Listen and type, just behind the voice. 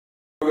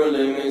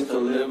Really means to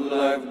live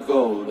life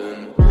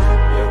golden.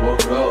 Yeah, we're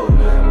golden,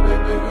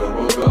 baby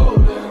girl, we're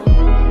golden.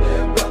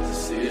 Yeah, about to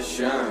see it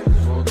shine,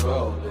 'cause we're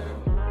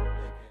golden.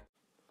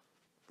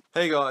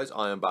 Hey guys,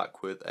 I am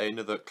back with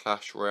another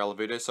Clash Royale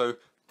video. So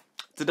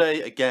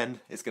today again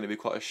it's going to be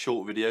quite a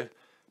short video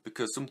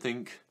because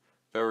something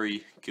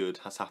very good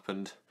has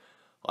happened.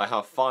 I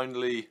have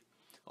finally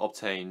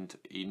obtained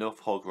enough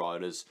Hog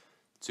Riders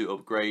to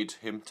upgrade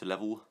him to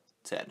level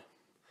 10.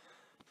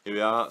 Here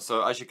we are.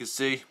 So as you can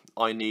see,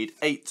 I need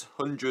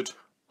 800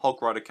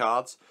 Hog Rider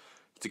cards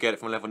to get it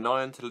from level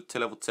 9 to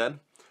level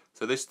 10.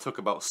 So this took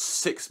about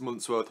 6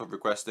 months worth of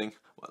requesting,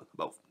 well,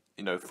 about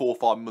 4 or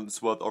 5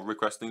 months worth of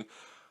requesting,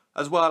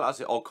 as well as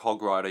the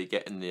Hog Rider you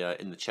get in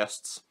the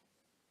chests.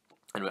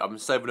 Anyway, I've been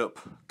saving up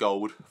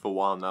gold for a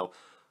while now.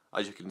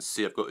 As you can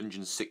see, I've got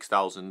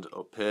 106,000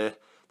 up here.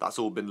 That's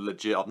all been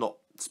legit. I've not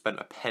spent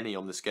a penny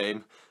on this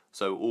game,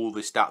 so all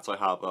the stats I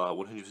have are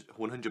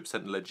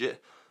 100%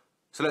 legit.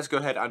 So let's go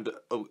ahead and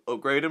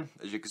upgrade him.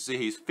 As you can see,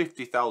 he's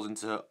 50,000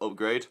 to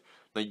upgrade.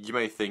 Now you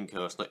may think,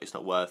 oh, it's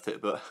not worth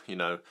it, but you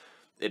know,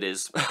 it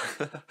is.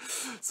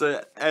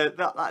 So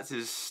that's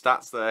his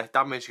stats there.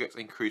 Damage gets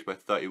increased by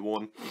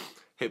 31.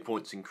 Hit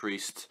points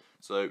increased.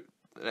 So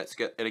let's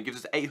get, and it gives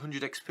us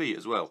 800 XP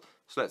as well.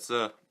 So let's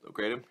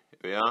upgrade him.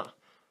 Here we are,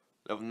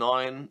 level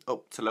 9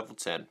 up to level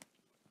 10.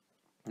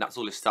 That's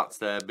all his stats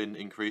there been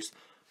increased.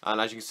 And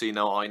as you can see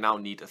now, I now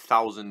need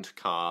 1,000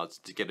 cards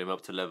to get him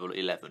up to level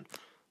 11.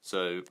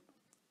 So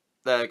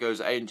there goes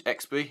 800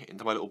 XP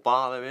into my little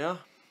bar. There we are,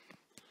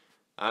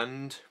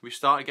 and we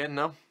start again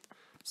now.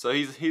 So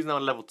he's now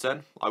level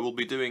 10. I will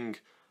be doing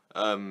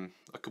a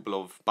couple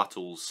of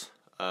battles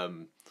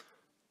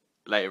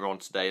later on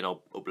today, and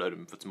I'll upload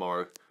them for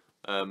tomorrow.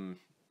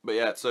 But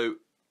yeah, so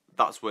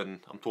that's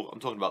when I'm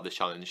talking about this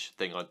challenge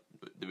thing,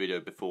 the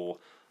video before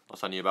I was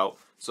telling you about.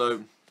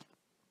 So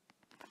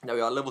now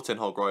we are level 10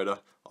 Hog Rider.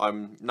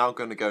 I'm now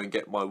going to go and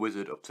get my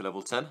wizard up to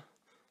level 10.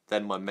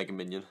 Then my Mega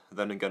Minion,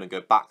 then I'm going to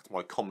go back to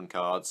my common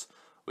cards,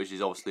 which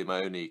is obviously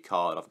my only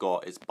card I've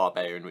got is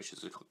Barbarian, which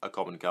is a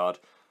common card.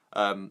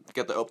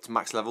 Get that up to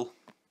max level.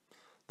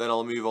 Then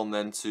I'll move on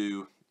then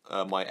to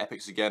my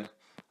epics again,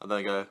 and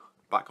then go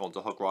back onto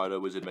Hog Rider,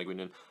 Wizard, Mega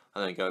Minion,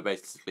 and then go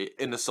basically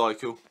in the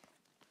cycle.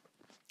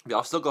 Yeah,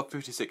 I've still got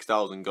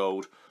 56,000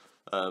 gold,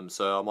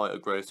 so I might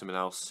upgrade something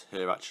else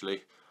here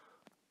actually.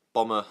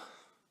 Bomber,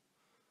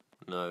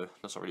 no,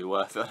 that's not really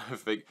worth it, I don't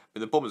think. I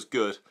mean, the Bomber's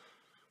good,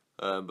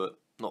 but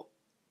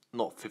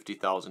not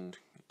 50,000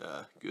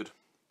 good.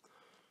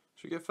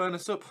 Should we get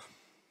Furnace up?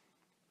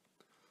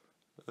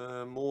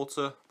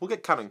 Mortar. We'll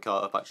get Cannon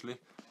Cart up actually.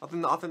 I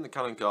think the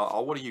Cannon Cart, I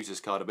want to use this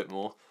card a bit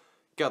more.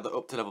 Get that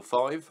up to level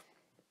 5.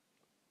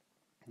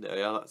 There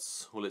we are,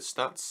 that's all its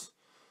stats.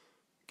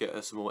 Get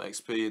us some more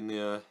XP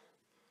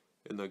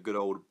in the good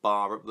old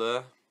bar up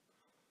there.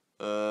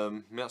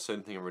 That's the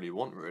only thing I really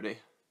want really.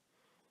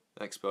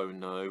 Expo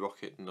no,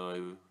 Rocket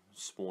no,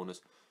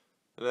 Spawners.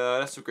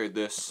 Let's upgrade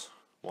this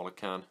while I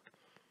can.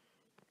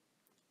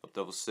 Up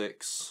to level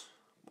 6.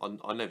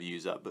 I never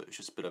use that, but it's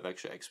just a bit of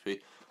extra XP.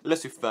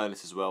 Let's do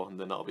Furnace as well, and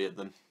then that'll be it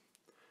then.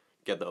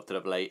 Get that up to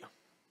level 8.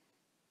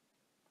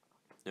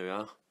 There we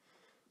are.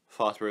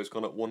 Fast Rate's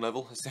gone up 1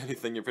 level. That's the only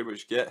thing you pretty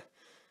much get.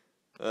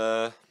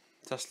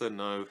 Tesla,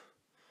 no.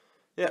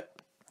 Yeah,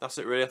 that's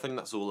it really. I think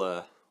that's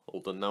all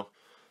done now.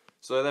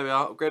 So there we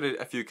are. Upgraded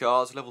a few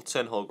cards. Level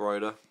 10 Hog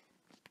Rider.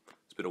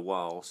 It's been a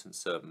while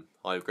since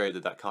I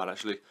upgraded that card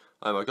actually.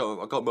 I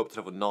got him up to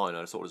level 9.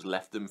 I sort of just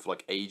left him for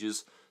like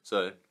ages.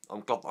 So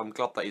I'm glad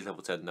that he's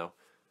level 10 now.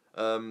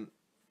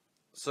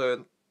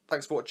 So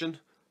thanks for watching.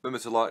 Remember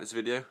to like this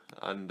video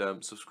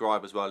and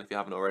subscribe as well if you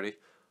haven't already.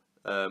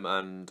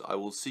 And I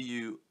will see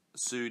you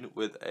soon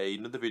with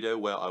another video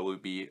where I will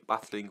be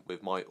battling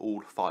with my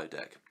old fire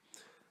deck.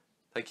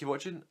 Thank you for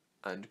watching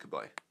and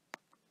goodbye.